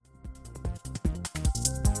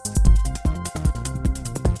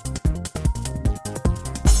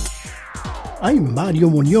I'm Mario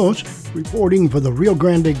Munoz, reporting for the Rio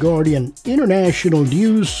Grande Guardian International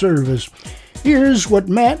News Service. Here's what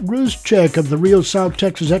Matt Ruszczyk of the Rio South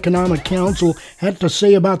Texas Economic Council had to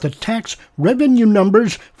say about the tax revenue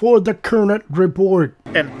numbers for the current report.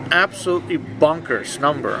 An absolutely bonkers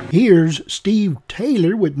number. Here's Steve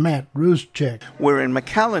Taylor with Matt Ruszczyk. We're in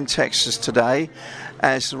McAllen, Texas today.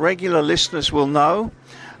 As regular listeners will know,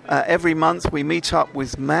 every month we meet up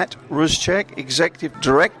with Matt Ruszczyk, Executive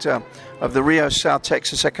Director of the Rio South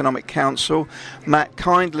Texas Economic Council. Matt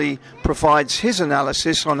kindly provides his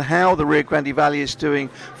analysis on how the Rio Grande Valley is doing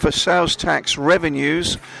for sales tax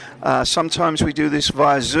revenues. Sometimes we do this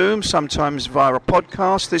via Zoom, sometimes via a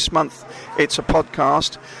podcast. This month it's a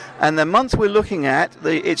podcast. And the month we're looking at,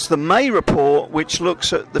 it's the May report, which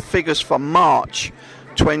looks at the figures for March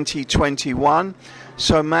 2021.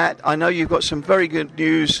 So Matt, I know you've got some very good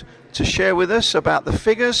news to share with us about the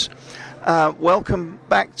figures. Welcome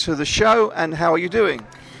back to the show, and how are you doing?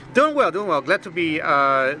 Doing well. Glad to be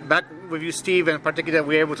back with you, Steve, and particularly that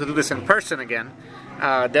we're able to do this in person again.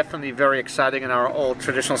 Definitely very exciting in our old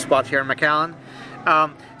traditional spot here in McAllen.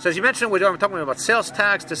 So as you mentioned, we're talking about sales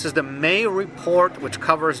tax. This is the May report, which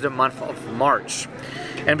covers the month of March.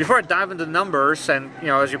 And before I dive into the numbers, and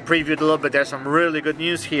as you previewed a little bit, there's some really good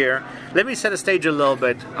news here. Let me set the stage a little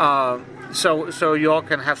bit, so you all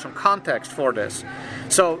can have some context for this.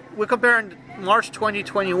 So we're comparing March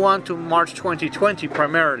 2021 to March 2020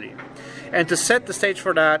 primarily. And to set the stage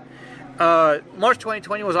for that, March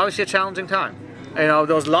 2020 was obviously a challenging time. There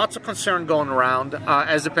was lots of concern going around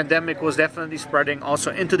as the pandemic was definitely spreading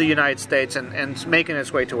also into the United States and making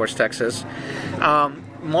its way towards Texas.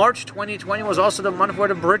 March 2020 was also the month where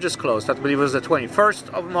the bridges closed. I believe it was the 21st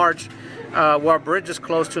of March, where bridges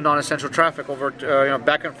closed to non-essential traffic over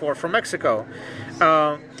back and forth from Mexico.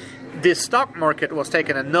 The stock market was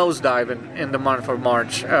taking a nosedive in the month of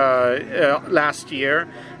March last year,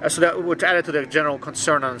 which added to the general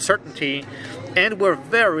concern and uncertainty. And we're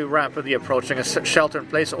very rapidly approaching a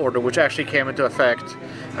shelter-in-place order, which actually came into effect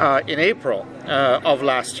in April of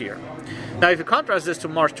last year. Now, if you contrast this to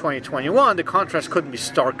March 2021, the contrast couldn't be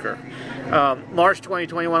starker. March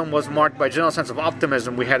 2021 was marked by a general sense of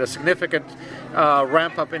optimism. We had a significant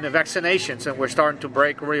ramp up in the vaccinations, and we're starting to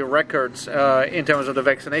break real records in terms of the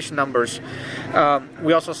vaccination numbers.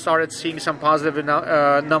 We also started seeing some positive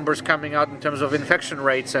numbers coming out in terms of infection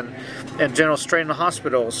rates and general strain in the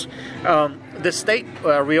hospitals. The state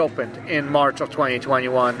reopened in March of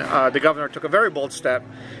 2021. The governor took a very bold step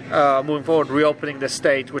moving forward, reopening the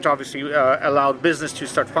state, which obviously allowed business to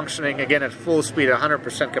start functioning again at full speed,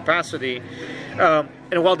 100% capacity.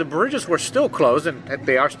 And while the bridges were still closed, and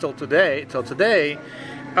they are still today,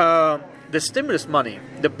 the stimulus money,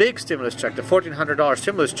 the big stimulus check, the $1,400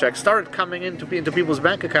 stimulus check, started coming into people's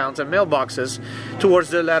bank accounts and mailboxes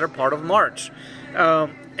towards the latter part of March.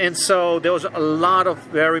 And so there was a lot of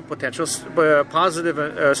very potential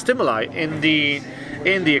positive stimuli in the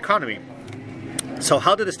economy. So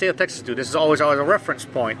how did the state of Texas do? This is always a reference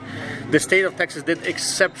point. The state of Texas did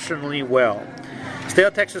exceptionally well. State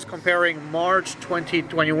of Texas, comparing March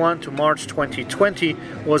 2021 to March 2020,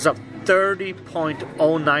 was up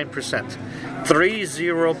 30.09%.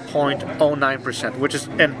 30.09%, which is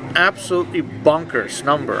an absolutely bonkers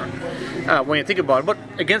number when you think about it. But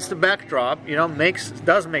against the backdrop,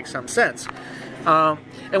 does make some sense. And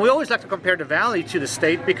we always like to compare the Valley to the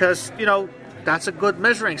state because, that's a good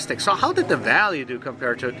measuring stick. So how did the Valley do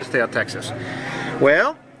compared to the state of Texas?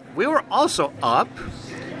 Well, we were also up.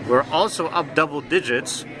 We're also up double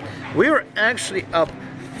digits. We were actually up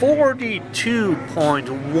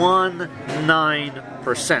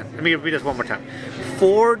 42.19%. Let me repeat this one more time.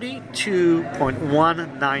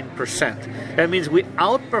 42.19%. That means we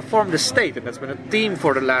outperformed the state, and that's been a theme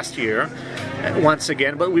for the last year, once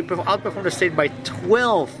again, but we outperformed the state by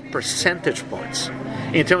 12 percentage points.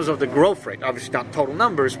 In terms of the growth rate, obviously not total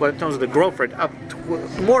numbers, but in terms of the growth rate, up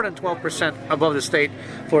more than 12% above the state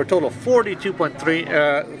for a total of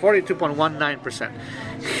 42.19%.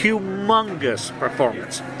 Humongous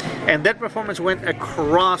performance. And that performance went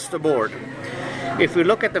across the board. If we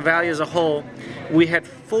look at the Valley as a whole, we had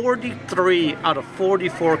 43 out of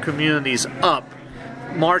 44 communities up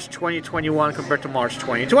March 2021 compared to March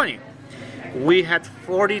 2020. We had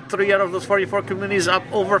 43 out of those 44 communities up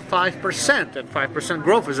over 5%, and 5%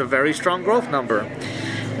 growth is a very strong growth number.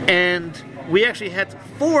 And we actually had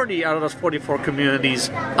 40 out of those 44 communities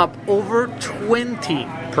up over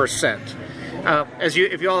 20%.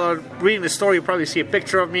 If you all are reading the story, you probably see a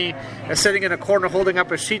picture of me sitting in a corner holding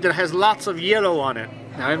up a sheet that has lots of yellow on it.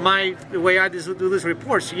 Now, the way I do these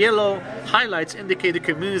reports, yellow highlights indicate the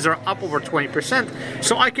communities are up over 20%,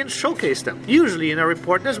 so I can showcase them. Usually in a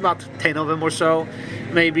report, there's about 10 of them or so,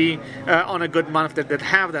 maybe on a good month that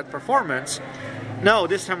have that performance. No,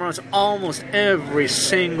 this time around, it's almost every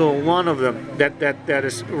single one of them that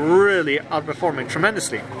is really outperforming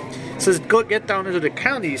tremendously. So let's get down into the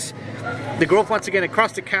counties. The growth, once again,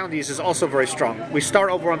 across the counties is also very strong. We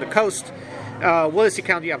start over on the coast. Willacy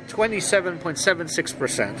County up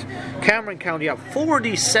 27.76%. Cameron County up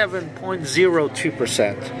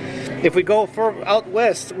 47.02%. If we go further out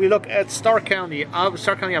west, we look at Stark County up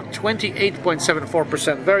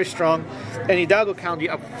 28.74%, very strong. And Hidalgo County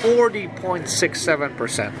up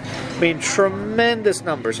 40.67%. I mean, tremendous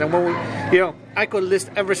numbers. And when I could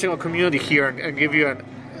list every single community here and give you an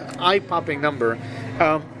eye-popping number.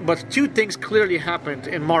 But two things clearly happened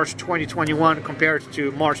in March 2021 compared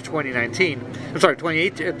to March 2019. I'm sorry,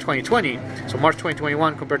 2020. So March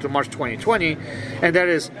 2021 compared to March 2020. And that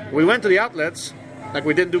is, we went to the outlets, like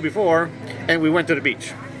we didn't do before, and we went to the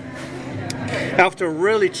beach. After a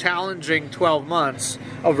really challenging 12 months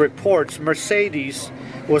of reports, Mercedes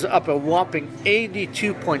was up a whopping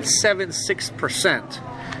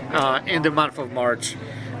 82.76% in the month of March.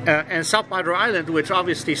 And South Padre Island, which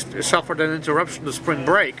obviously suffered an interruption to spring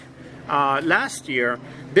break last year,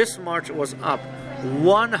 this March was up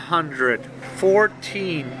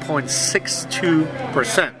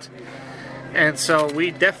 114.62%. And so we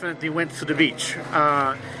definitely went to the beach.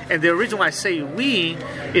 And the reason why I say we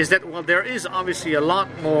is that, well, there is obviously a lot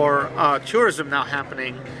more tourism now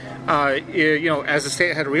happening. As the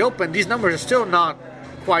state had reopened, these numbers are still not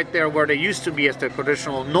quite there where they used to be as the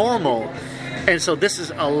traditional normal. And so this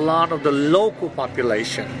is a lot of the local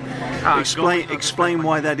population. Explain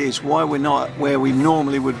why that is. Why we're not where we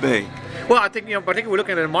normally would be. Well, I think, particularly we're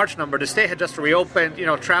looking at the March number. The state had just reopened.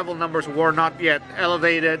 Travel numbers were not yet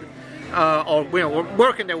elevated. We're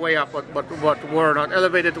working their way up, but were not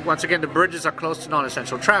elevated. Once again, the bridges are closed to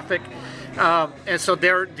non-essential traffic, and so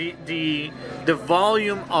the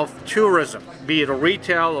volume of tourism, be it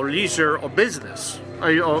retail or leisure or business,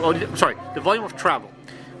 the volume of travel,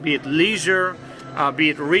 be it leisure, be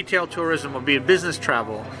it retail tourism or be it business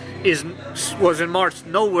travel, was in March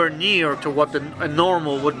nowhere near to what a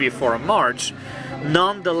normal would be for a March.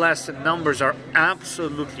 Nonetheless, the numbers are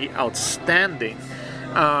absolutely outstanding.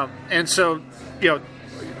 And so,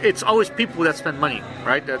 it's always people that spend money,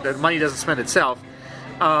 right? The money doesn't spend itself.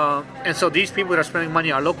 And so these people that are spending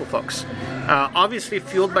money are local folks. Obviously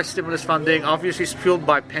fueled by stimulus funding, obviously fueled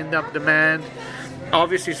by pent-up demand,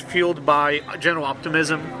 obviously fueled by general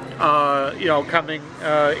optimism, coming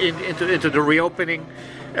into the reopening.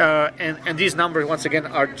 And these numbers, once again,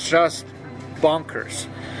 are just bonkers.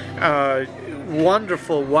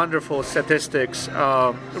 Wonderful statistics,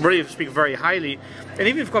 really speak very highly. And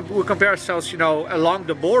even if we compare ourselves, along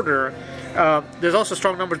the border, there's also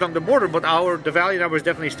strong numbers along the border, but the valley numbers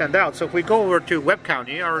definitely stand out. So if we go over to Webb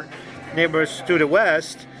County, our neighbors to the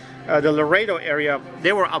west, the Laredo area,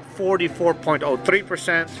 they were up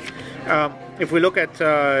 44.03%. If we look at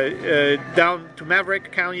down to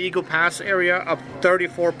Maverick County, Eagle Pass area, up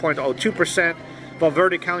 34.02%.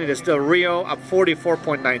 Valverde County, that's Del Rio, up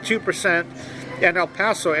 44.92%. And El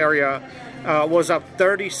Paso area was up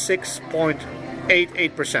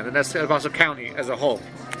 36.88%. And that's El Paso County as a whole.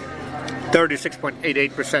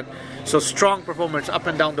 36.88%. So strong performance up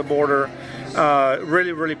and down the border.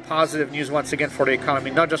 Really positive news once again for the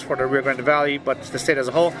economy, not just for the Rio Grande Valley, but the state as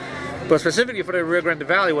a whole. But specifically for the Rio Grande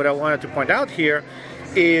Valley, what I wanted to point out here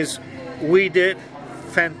is we did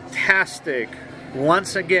fantastic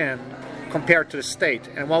once again compared to the state.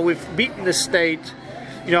 And while we've beaten the state,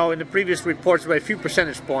 in the previous reports by a few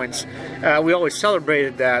percentage points, we always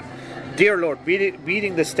celebrated that. Dear Lord,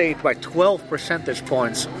 beating the state by 12 percentage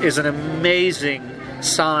points is an amazing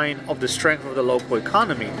sign of the strength of the local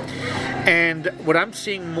economy. And what I'm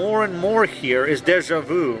seeing more and more here is deja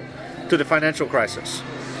vu to the financial crisis.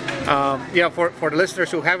 For the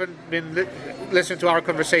listeners who haven't been listening to our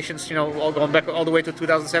conversations, going back all the way to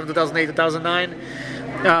 2007, 2008, 2009,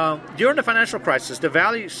 during the financial crisis, the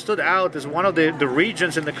Valley stood out as one of the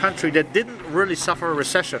regions in the country that didn't really suffer a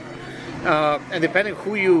recession. And depending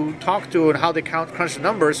who you talk to and how they crunch the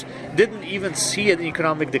numbers, didn't even see an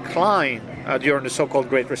economic decline during the so-called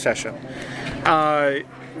Great Recession.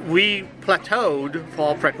 We plateaued for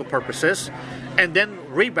all practical purposes, and then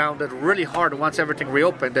rebounded really hard once everything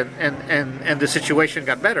reopened and the situation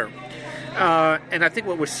got better. And I think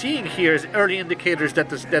what we're seeing here is early indicators that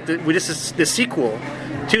this is the sequel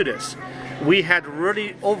to this. We had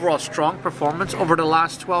really overall strong performance over the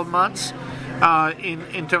last 12 months.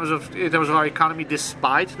 in terms of our economy,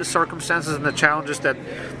 despite the circumstances and the challenges that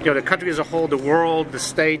the country as a whole, the world, the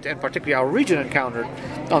state, and particularly our region encountered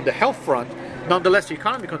on the health front. Nonetheless, the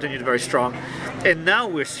economy continued very strong, and now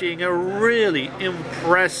we're seeing a really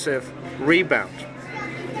impressive rebound.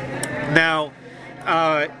 Now,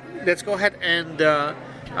 let's go ahead and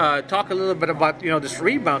talk a little bit about this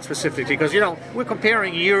rebound specifically, because we're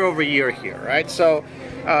comparing year over year here, right? So,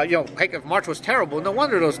 heck, if March was terrible, no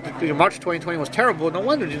wonder March 2020 was terrible. No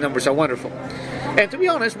wonder the numbers are wonderful. And to be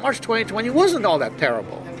honest, March 2020 wasn't all that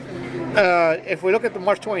terrible. If we look at the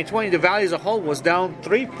March 2020, the Valley as a whole was down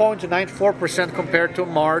 3.94% compared to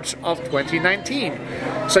March of 2019.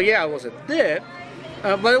 So yeah, it was a dip,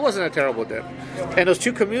 but it wasn't a terrible dip. And those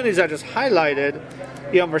two communities I just highlighted,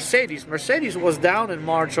 Mercedes was down in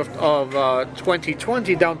March of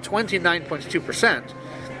 2020, down 29.2%.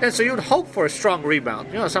 And so you'd hope for a strong rebound,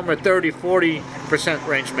 somewhere 30-40%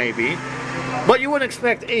 range maybe. But you wouldn't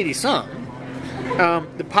expect 80-some.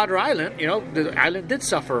 The Padre Island, the island did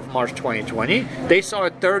suffer March 2020. They saw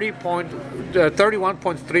a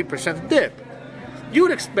 31.3% dip. You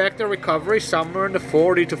would expect a recovery somewhere in the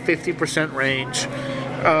 40 to 50% range.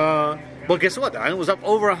 But guess what? The island was up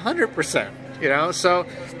over 100%. So,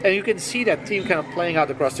 and you can see that theme kind of playing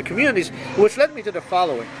out across the communities, which led me to the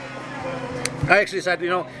following. I actually said,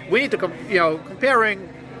 we need to, comparing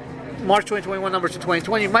March 2021 numbers to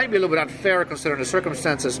 2020 might be a little bit unfair considering the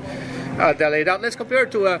circumstances that laid out. Let's compare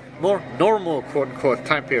it to a more normal, quote-unquote,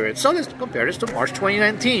 time period. So let's compare this to March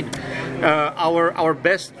 2019, our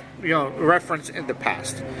best, reference in the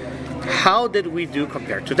past. How did we do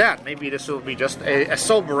compared to that? Maybe this will be just a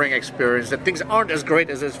sobering experience, that things aren't as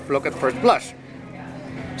great as this look at first blush.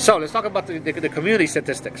 So let's talk about the community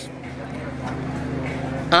statistics.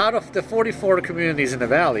 Out of the 44 communities in the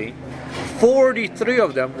Valley, 43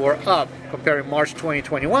 of them were up comparing March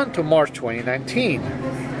 2021 to March 2019.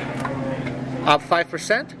 Up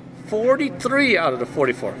 5%, 43 out of the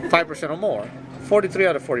 44, 5% or more, 43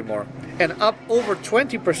 out of 40 more. And up over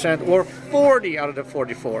 20% or 40 out of the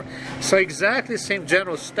 44. So exactly the same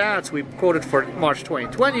general stats we quoted for March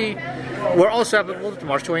 2020 were also applicable to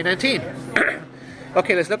March 2019.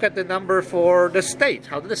 Okay, let's look at the number for the state.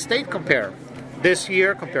 How did the state compare this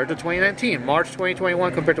year compared to 2019? March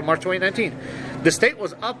 2021 compared to March 2019. The state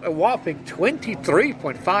was up a whopping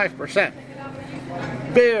 23.5%.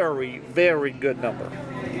 Very, very good number.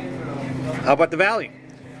 How about the Valley?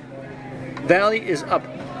 Valley is up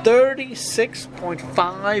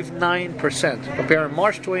 36.59% comparing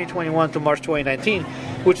March 2021 to March 2019,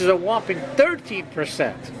 which is a whopping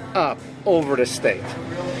 13% up over the state.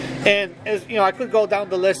 And as I could go down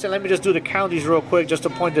the list, and let me just do the counties real quick just to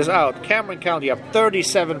point this out. Cameron County up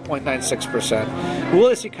 37.96%,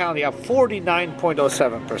 Willacy County up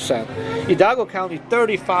 49.07%, Hidalgo County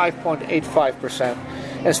 35.85%,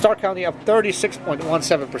 and Stark County up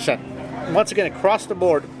 36.17%. Once again, across the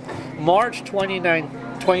board, March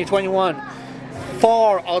 2021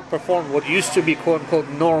 far outperformed what used to be quote-unquote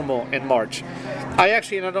normal in March. I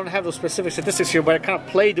don't have those specific statistics here, but I kind of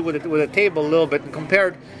played with a table a little bit and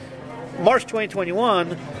compared March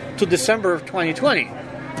 2021 to December of 2020.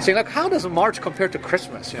 Saying, how does March compare to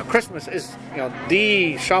Christmas? Christmas is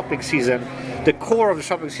the shopping season, the core of the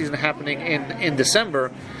shopping season happening in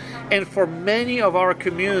December. And for many of our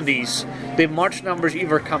communities, the March numbers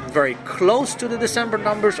either come very close to the December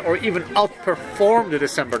numbers or even outperform the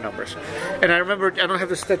December numbers. And I remember, I don't have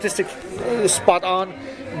the statistics spot on,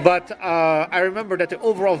 but I remember that the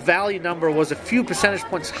overall Valley number was a few percentage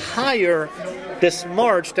points higher this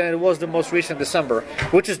March than it was the most recent December,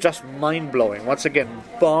 which is just mind-blowing. Once again,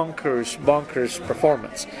 bonkers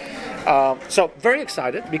performance. So very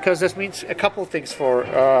excited, because this means a couple of things for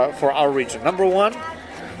our region. Number one,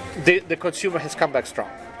 the consumer has come back strong.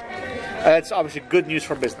 It's obviously good news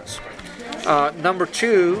for business. Number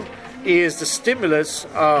two is the stimulus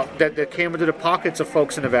that came into the pockets of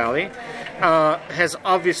folks in the Valley has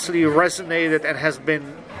obviously resonated and has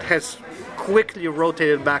quickly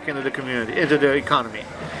rotated back into the community, into the economy.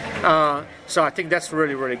 So I think that's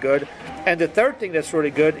really, really good. And the third thing that's really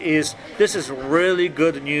good is this is really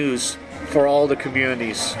good news for all the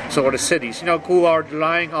communities, so the cities, who are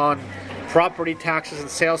relying on property taxes and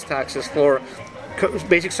sales taxes for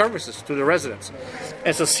basic services to the residents.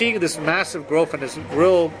 And so seeing this massive growth and this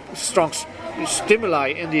real strong stimuli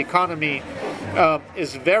in the economy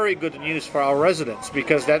is very good news for our residents,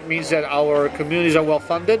 because that means that our communities are well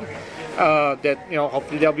funded, that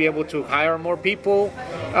hopefully they'll be able to hire more people,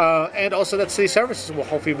 and also that city services will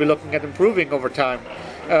hopefully be looking at improving over time.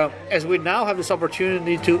 As we now have this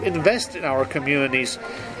opportunity to invest in our communities,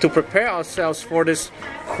 to prepare ourselves for this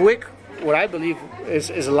quick what I believe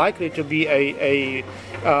is likely to be a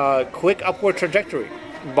quick upward trajectory,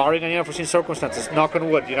 barring any unforeseen circumstances. Knock on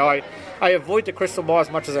wood. I avoid the crystal ball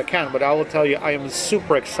as much as I can, but I will tell you, I am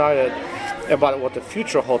super excited about what the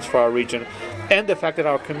future holds for our region, and the fact that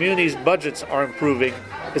our community's budgets are improving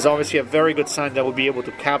is obviously a very good sign that we'll be able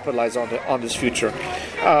to capitalize on this future.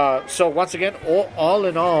 So once again, all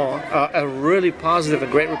in all, a really positive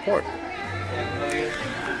and great report.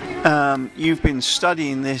 You've been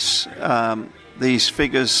studying these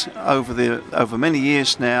figures over many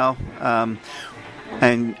years now,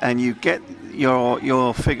 and you get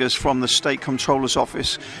your figures from the State Comptroller's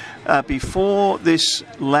Office. Before this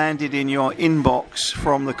landed in your inbox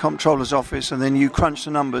from the Comptroller's Office, and then you crunched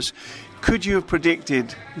the numbers, could you have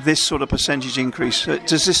predicted this sort of percentage increase?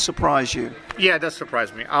 Does this surprise you? Yeah, it does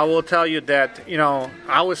surprise me. I will tell you that,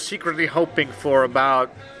 I was secretly hoping for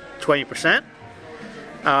about 20%.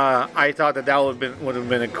 I thought that would have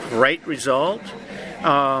been a great result.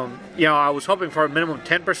 I was hoping for a minimum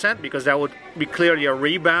 10% because that would be clearly a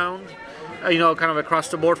rebound, kind of across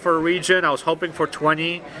the board for a region. I was hoping for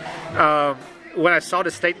 20. When I saw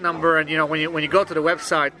the state number, and when you go to the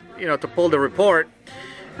website, to pull the report,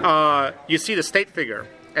 you see the state figure,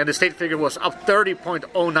 and the state figure was up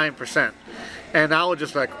 30.09%. And I was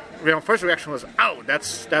just like, first reaction was, "Oh,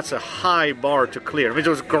 that's a high bar to clear." I mean, it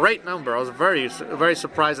was a great number. I was very, very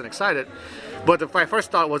surprised and excited. But my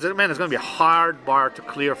first thought was, man, it's going to be a hard bar to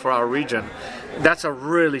clear for our region. That's a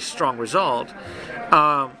really strong result.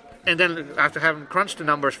 And then after having crunched the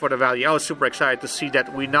numbers for the valley, I was super excited to see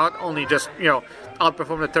that we not only just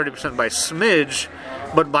outperformed the 30% by a smidge,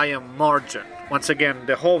 but by a margin. Once again,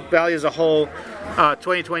 the whole valley as a whole,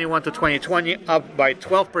 2021 to 2020, up by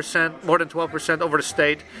 12%, more than 12% over the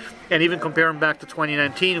state. And even comparing back to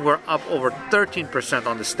 2019, we're up over 13%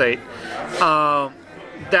 on the state.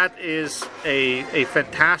 That is a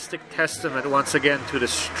fantastic testament, once again, to the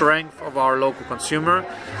strength of our local consumer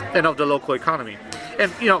and of the local economy.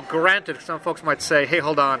 And, granted, some folks might say, hey,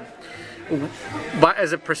 hold on. But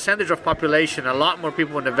as a percentage of population, a lot more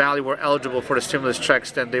people in the valley were eligible for the stimulus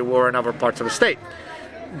checks than they were in other parts of the state.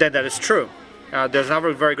 Then that is true. There's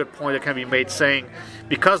another very good point that can be made saying,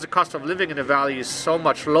 because the cost of living in the valley is so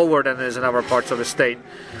much lower than it is in other parts of the state,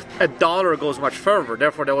 a dollar goes much further.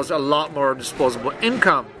 Therefore, there was a lot more disposable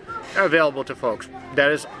income available to folks. That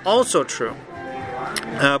is also true.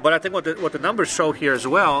 But I think what the numbers show here as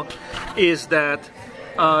well is that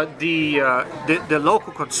the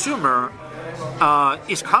local consumer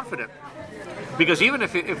is confident. Because even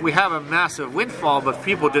if we have a massive windfall, but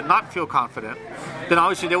people did not feel confident, then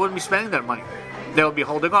obviously they wouldn't be spending that money. They'll be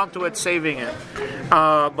holding on to it, saving it.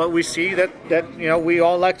 But we see that we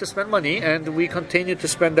all like to spend money, and we continue to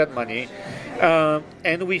spend that money.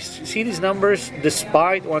 And we see these numbers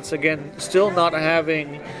despite, once again, still not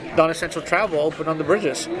having non-essential travel open on the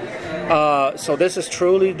bridges. So this is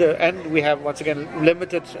truly and we have, once again,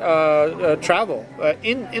 limited travel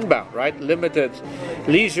inbound, right? Limited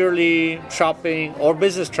leisurely shopping or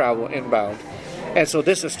business travel inbound. And so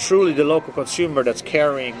this is truly the local consumer that's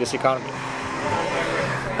carrying this economy.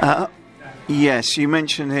 Yes, you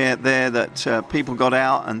mentioned there that people got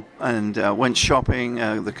out and went shopping.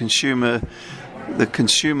 The consumer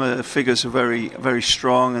figures are very, very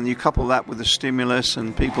strong, and you couple that with the stimulus,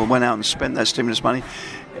 and people went out and spent that stimulus money.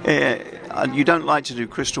 You don't like to do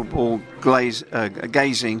crystal ball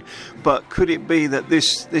gazing, but could it be that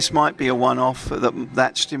this might be a one-off,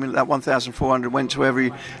 that stimulus, that 1,400 went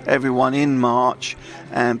to everyone in March,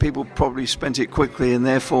 and people probably spent it quickly, and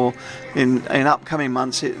therefore in upcoming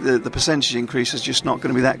months the percentage increase is just not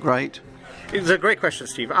going to be that great? It's a great question,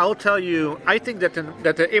 Steve. I'll tell you, I think that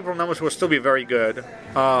the April numbers will still be very good,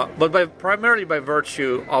 but primarily by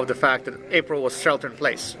virtue of the fact that April was shelter in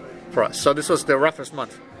place for us. So this was the roughest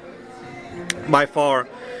month by far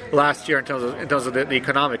last year in terms of the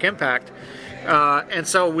economic impact. And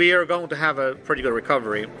so we are going to have a pretty good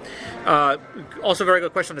recovery. Also, very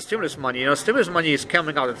good question on the stimulus money. Stimulus money is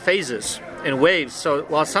coming out in phases, in waves. So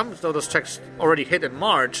while some of those checks already hit in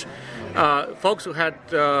March, folks who had,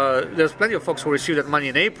 there's plenty of folks who received that money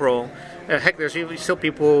in April. Heck, there's even still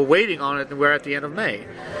people waiting on it, and we're at the end of May.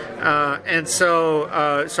 And so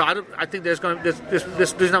I think there's going to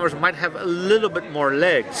these numbers might have a little bit more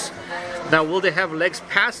legs. Now, will they have legs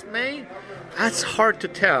past May? That's hard to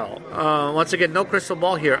tell. Once again, no crystal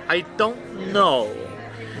ball here. I don't know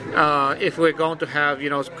if we're going to have,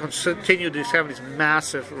 continue to have these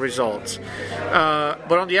massive results.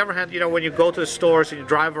 But on the other hand, when you go to the stores and you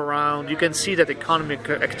drive around, you can see that economic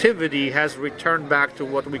activity has returned back to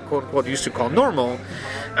what we quote used to call normal.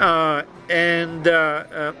 And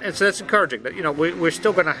so that's encouraging. That we're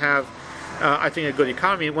still going to have I think, a good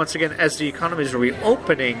economy. Once again, as the economy is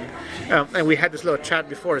reopening, and we had this little chat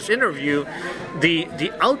before this interview,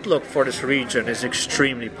 the outlook for this region is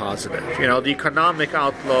extremely positive. The economic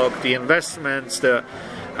outlook, the investments,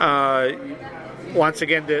 once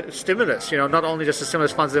again, the stimulus, not only just the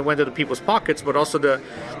stimulus funds that went into people's pockets, but also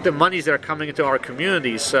the monies that are coming into our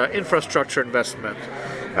communities, infrastructure investment.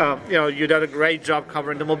 You did a great job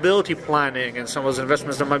covering the mobility planning and some of those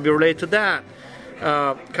investments that might be related to that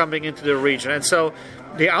coming into the region. And so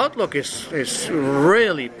the outlook is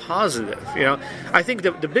really positive. I think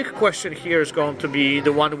the big question here is going to be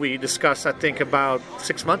the one we discussed, I think, about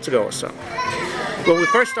 6 months ago or so. When we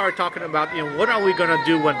first started talking about, what are we going to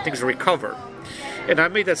do when things recover? And I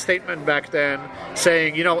made that statement back then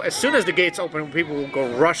saying, as soon as the gates open, people will go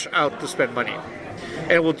rush out to spend money.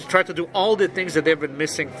 And we'll try to do all the things that they've been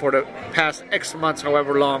missing for the past X months,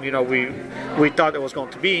 however long, we thought it was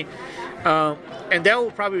going to be. And that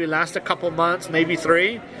will probably last a couple months, maybe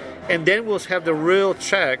 3. And then we'll have the real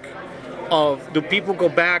check of, do people go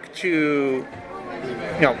back to,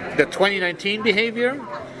 the 2019 behavior?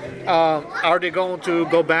 Are they going to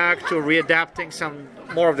go back to readapting some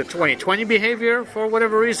more of the 2020 behavior for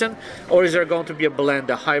whatever reason? Or is there going to be a blend,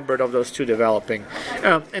 a hybrid of those two developing?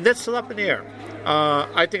 And that's still up in the air.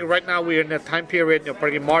 I think right now we're in a time period,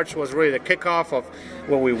 probably March was really the kickoff of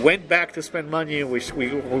when we went back to spend money. We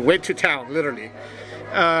went to town, literally.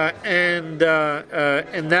 And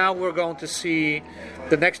now we're going to see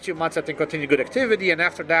the next 2 months, I think, continue good activity, and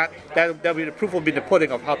after that, that'll be the proof will be the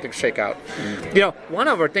pudding of how things shake out. One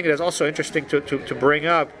of our things that's also interesting to bring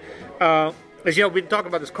up is we've been talking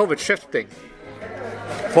about this COVID shift thing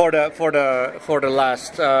for the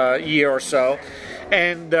last year or so,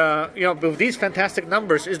 and with these fantastic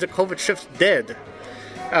numbers, is the COVID shift dead?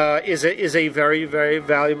 Is a very, very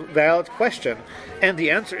valid question, and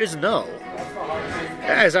the answer is no.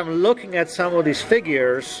 As I'm looking at some of these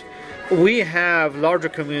figures, we have larger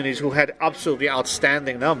communities who had absolutely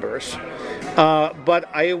outstanding numbers. But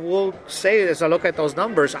I will say, as I look at those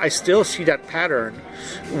numbers, I still see that pattern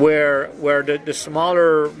where the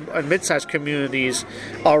smaller and mid-sized communities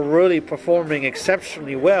are really performing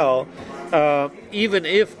exceptionally well, even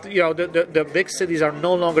if the big cities are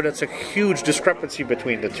no longer. That's a huge discrepancy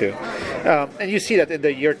between the two, and you see that in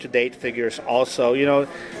the year-to-date figures also.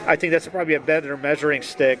 I think that's probably a better measuring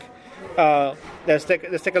stick. Let's take a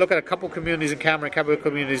look at a couple communities in Cameron, couple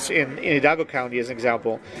communities in Hidalgo County as an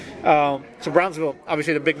example. So Brownsville,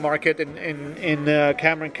 obviously the big market in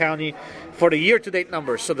Cameron County. For the year-to-date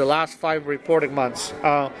numbers, so the last 5 reporting months,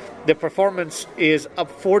 the performance is up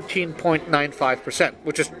 14.95%,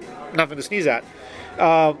 which is nothing to sneeze at.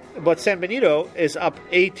 But San Benito is up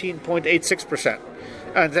 18.86%.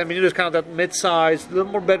 And San Benito is kind of that mid-sized,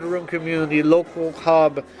 little more bedroom community, local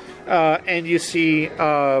hub, and you see they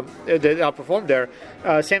outperformed there.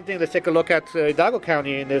 Same thing, let's take a look at Hidalgo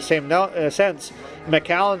County in the same sense.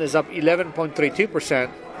 McAllen is up 11.32%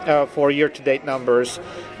 for year-to-date numbers,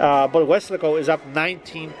 but Weslaco is up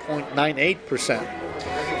 19.98%.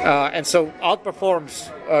 And so outperforms,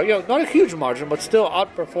 not a huge margin, but still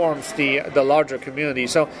outperforms the larger community.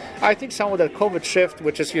 So I think some of that COVID shift,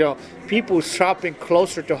 which is people shopping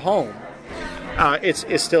closer to home,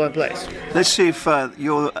 it's still in place. Let's see if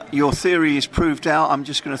your theory is proved out. I'm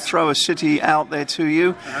just going to throw a city out there to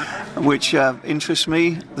you, which interests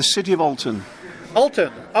me: the city of Alton.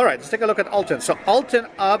 Alton. All right, let's take a look at Alton. So Alton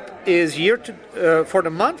up is for the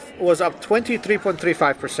month was up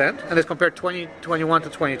 23.35%, and it's compared 2021 to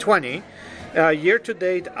 2020. Year to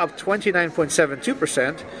date up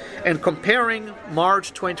 29.72%, and comparing March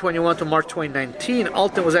 2021 to March 2019,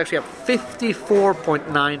 Alton was actually up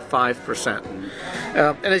 54.95%.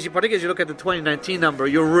 And as you look at the 2019 number,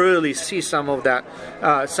 you really see some of that,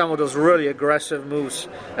 some of those really aggressive moves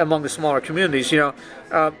among the smaller communities.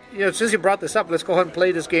 Since you brought this up, let's go ahead and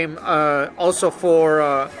play this game also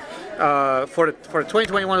for the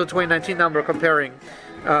 2021 to 2019 number, comparing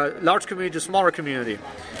large community to smaller community.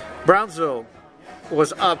 Brownsville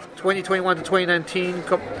was up 2021 to 2019,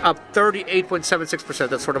 up 38.76%.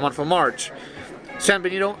 That's for the month of March. San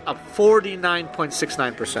Benito up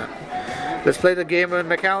 49.69%. Let's play the game in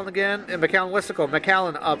McAllen again. In McAllen, Weslaco.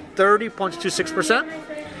 McAllen up 30.26%.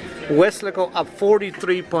 Weslaco up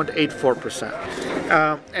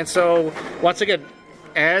 43.84%. And so once again,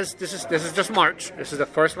 as this is just March. This is the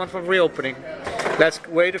first month of reopening. Let's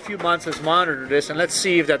wait a few months, let's monitor this, and let's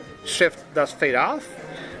see if that shift does fade off,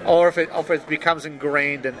 or if it becomes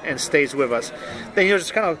ingrained and stays with us. Then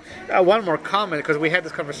just kind of one more comment, because we had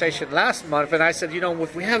this conversation last month, and I said,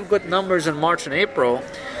 if we have good numbers in March and April,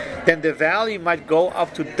 then the Valley might go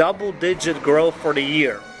up to double-digit growth for the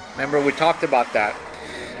year. Remember, we talked about that.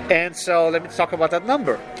 And so let me talk about that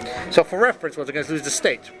number. So for reference, once again, lose the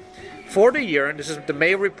state. For the year, and this is the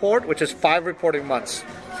May report, which is 5 reporting months.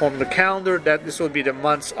 From the calendar, that this would be the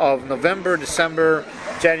months of November, December,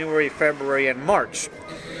 January, February, and March.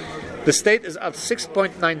 The state is up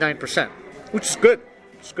 6.99%, which is good.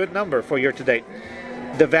 It's a good number for year to date.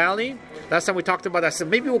 The Valley, last time we talked about that, I said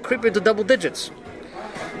maybe we'll creep into double digits.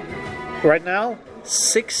 Right now,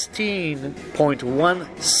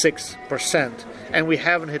 16.16%, and we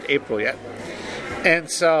haven't hit April yet.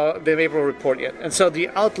 And so the April report yet. And so the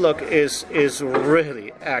outlook is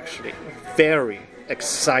really actually very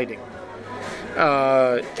exciting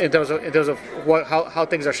in terms of how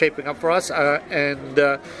things are shaping up for us. And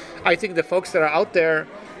I think the folks that are out there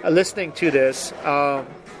listening to this, I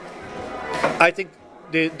think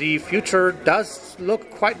the future does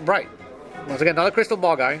look quite bright. Once again, not a crystal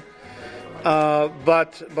ball guy,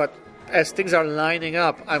 but as things are lining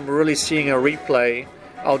up, I'm really seeing a replay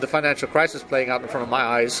of the financial crisis playing out in front of my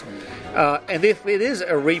eyes. And if it is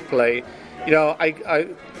a replay, I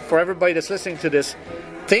for everybody that's listening to this,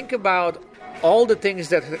 think about all the things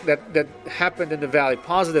that happened in the Valley,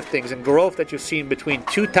 positive things and growth that you've seen between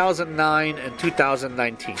 2009 and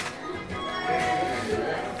 2019.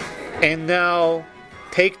 And now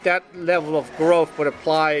take that level of growth but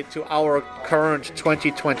apply it to our current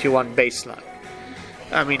 2021 baseline.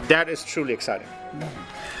 I mean, that is truly exciting.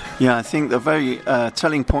 Yeah, I think the very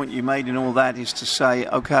telling point you made in all that is to say,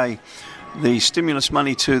 okay, the stimulus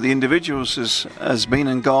money to the individuals has been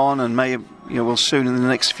and gone, and we'll soon in the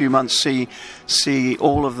next few months see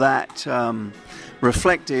all of that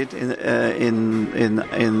reflected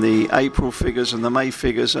in the April figures and the May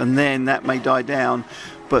figures, and then that may die down.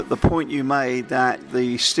 But the point you made that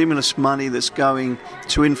the stimulus money that's going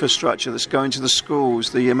to infrastructure, that's going to the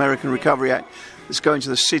schools, the American Recovery Act that's going to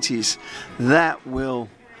the cities, that will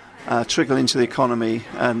trickle into the economy,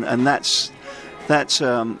 and that's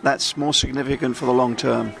more significant for the long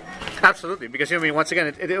term. Absolutely, because once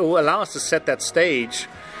again, it will allow us to set that stage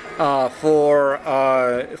for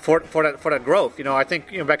that growth. I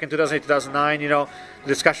think back in 2008, 2009, the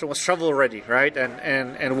discussion was shovel ready, right?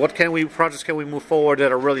 And what projects can we move forward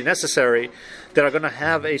that are really necessary, that are going to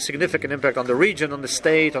have a significant impact on the region, on the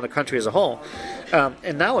state, on the country as a whole.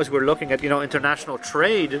 And now, as we're looking at international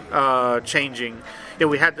trade changing,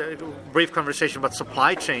 we had a brief conversation about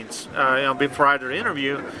supply chains before I did the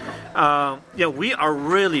interview. We are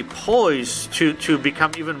really poised to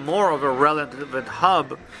become even more of a relevant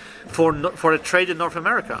hub for the trade in North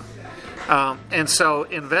America. And so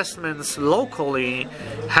investments locally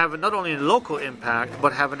have not only a local impact,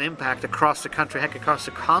 but have an impact across the country, heck, across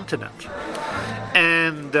the continent.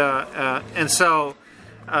 And so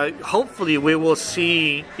hopefully we will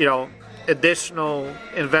see, additional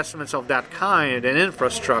investments of that kind in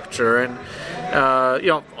infrastructure and all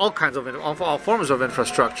forms of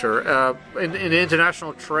infrastructure in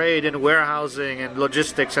international trade and warehousing and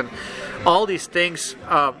logistics and all these things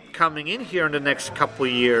coming in here in the next couple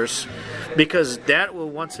of years, because that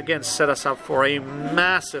will once again set us up for a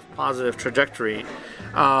massive positive trajectory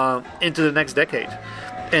into the next decade.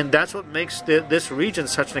 And that's what makes this region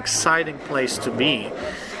such an exciting place to be,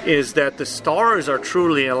 is that the stars are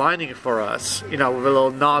truly aligning for us, with a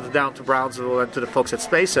little nod down to Brownsville and to the folks at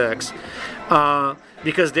SpaceX,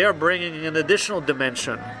 because they are bringing an additional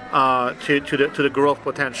dimension to the growth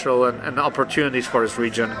potential and opportunities for this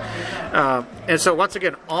region. And so once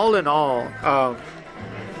again, all in all,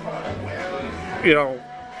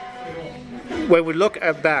 when we look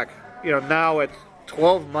back, now at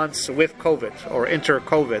 12 months with COVID or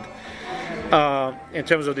inter-COVID, in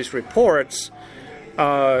terms of these reports,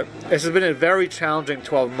 this has been a very challenging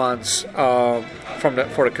 12 months for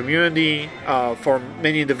the community, for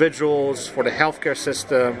many individuals, for the healthcare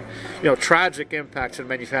system. Tragic impacts in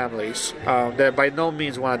many families that by no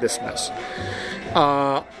means want to dismiss.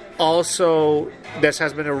 Also, this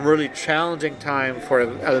has been a really challenging time for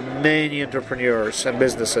many entrepreneurs and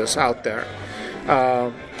businesses out there.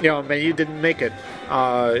 Many didn't make it,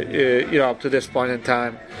 up to this point in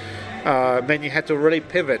time. Many had to really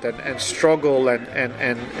pivot and struggle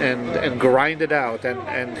and grind it out,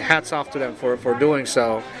 and hats off to them for doing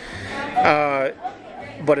so.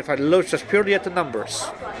 But if I look just purely at the numbers,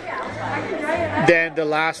 then the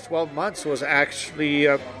last 12 months was actually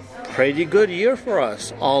a pretty good year for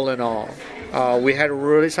us, all in all. We had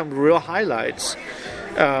really some real highlights.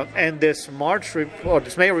 And this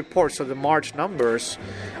May report, so the March numbers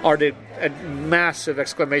are a massive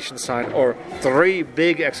exclamation sign, or 3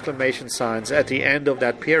 big exclamation signs at the end of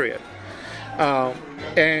that period.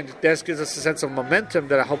 And this gives us a sense of momentum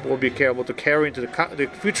that I hope we'll be able to carry into the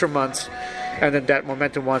future months and then that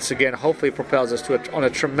momentum once again hopefully propels us on a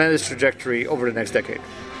tremendous trajectory over the next decade.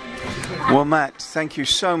 Well, Matt, thank you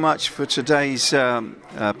so much for today's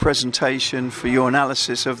presentation, for your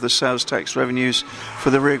analysis of the sales tax revenues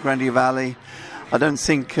for the Rio Grande Valley. I don't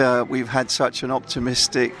think we've had such an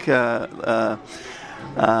optimistic set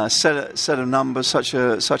of numbers, such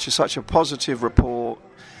a positive report.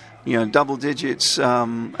 Double digits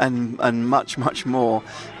and much more.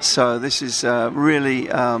 So this is really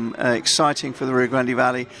exciting for the Rio Grande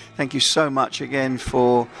Valley. Thank you so much again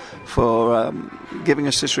for giving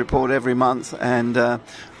us this report every month, and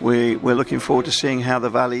we're looking forward to seeing how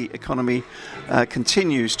the Valley economy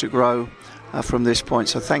continues to grow from this point.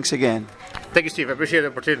 So thanks again. Thank you, Steve. I appreciate the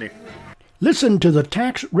opportunity. Listen to the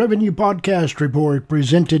Tax Revenue Podcast Report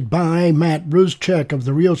presented by Matt Ruzcek of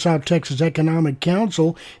the Rio South Texas Economic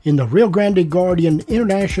Council in the Rio Grande Guardian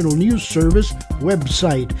International News Service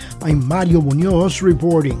website. I'm Mario Munoz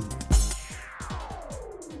reporting.